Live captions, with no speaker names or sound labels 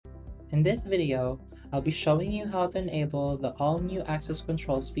In this video, I'll be showing you how to enable the all-new access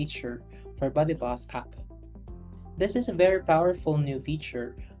controls feature for BuddyBoss app. This is a very powerful new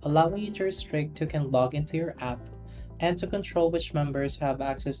feature, allowing you to restrict who can log into your app and to control which members have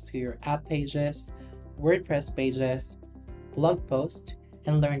access to your app pages, WordPress pages, blog posts,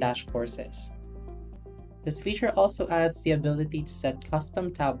 and LearnDash Courses. This feature also adds the ability to set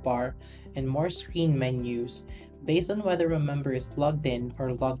custom tab bar and more screen menus based on whether a member is logged in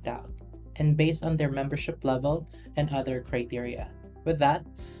or logged out, and based on their membership level and other criteria. With that,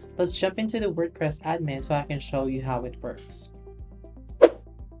 let's jump into the WordPress admin so I can show you how it works.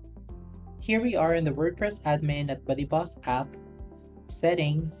 Here we are in the WordPress admin at BuddyBoss App,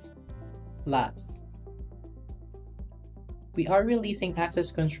 Settings, Labs. We are releasing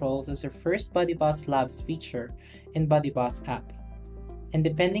access controls as our first BuddyBoss Labs feature in BuddyBoss App. And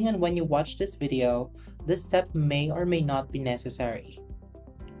depending on when you watch this video, this step may or may not be necessary.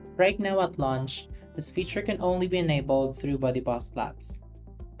 Right now at launch, this feature can only be enabled through BuddyBoss Labs.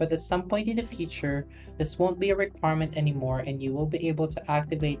 But at some point in the future, this won't be a requirement anymore and you will be able to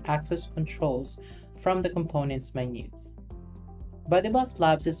activate access controls from the components menu. BuddyBoss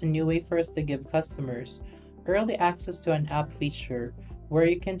Labs is a new way for us to give customers early access to an app feature where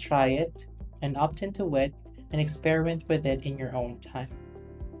you can try it and opt into it and experiment with it in your own time.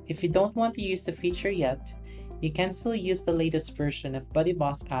 If you don't want to use the feature yet, you can still use the latest version of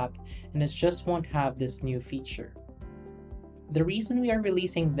BuddyBoss app and it just won't have this new feature. The reason we are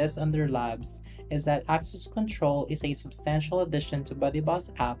releasing this under Labs is that access control is a substantial addition to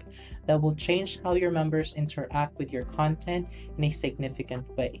BuddyBoss app that will change how your members interact with your content in a significant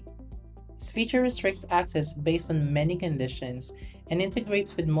way. This feature restricts access based on many conditions and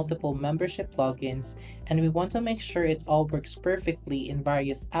integrates with multiple membership logins, and we want to make sure it all works perfectly in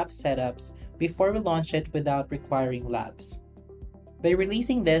various app setups before we launch it without requiring Labs. By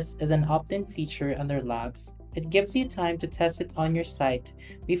releasing this as an opt-in feature under Labs, it gives you time to test it on your site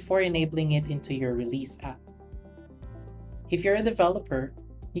before enabling it into your release app. If you're a developer,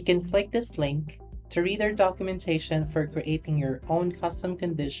 you can click this link to read our documentation for creating your own custom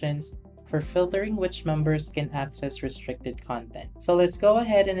conditions for filtering which members can access restricted content. So let's go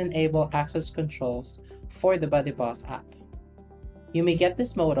ahead and enable access controls for the BuddyBoss app. You may get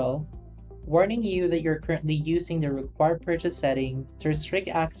this modal warning you that you're currently using the required purchase setting to restrict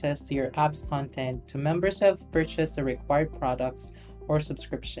access to your app's content to members who have purchased the required products or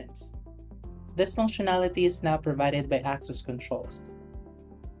subscriptions. This functionality is now provided by access controls.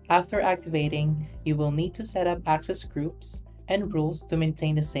 After activating, you will need to set up access groups and rules to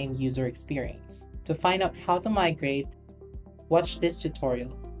maintain the same user experience. To find out how to migrate, watch this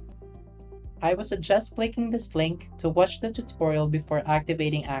tutorial. I would suggest clicking this link to watch the tutorial before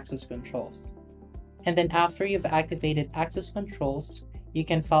activating access controls. And then after you've activated access controls, you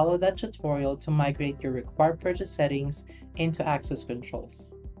can follow that tutorial to migrate your required purchase settings into access controls.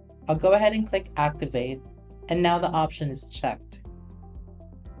 I'll go ahead and click activate, and now the option is checked.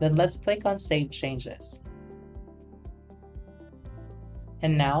 Then let's click on save changes.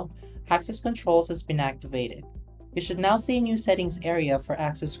 And now, access controls has been activated. You should now see a new settings area for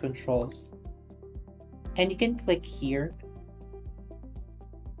access controls. And you can click here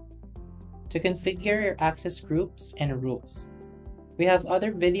to configure your access groups and rules. We have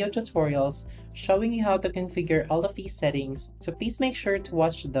other video tutorials showing you how to configure all of these settings, so please make sure to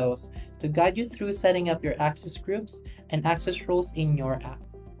watch those to guide you through setting up your access groups and access rules in your app.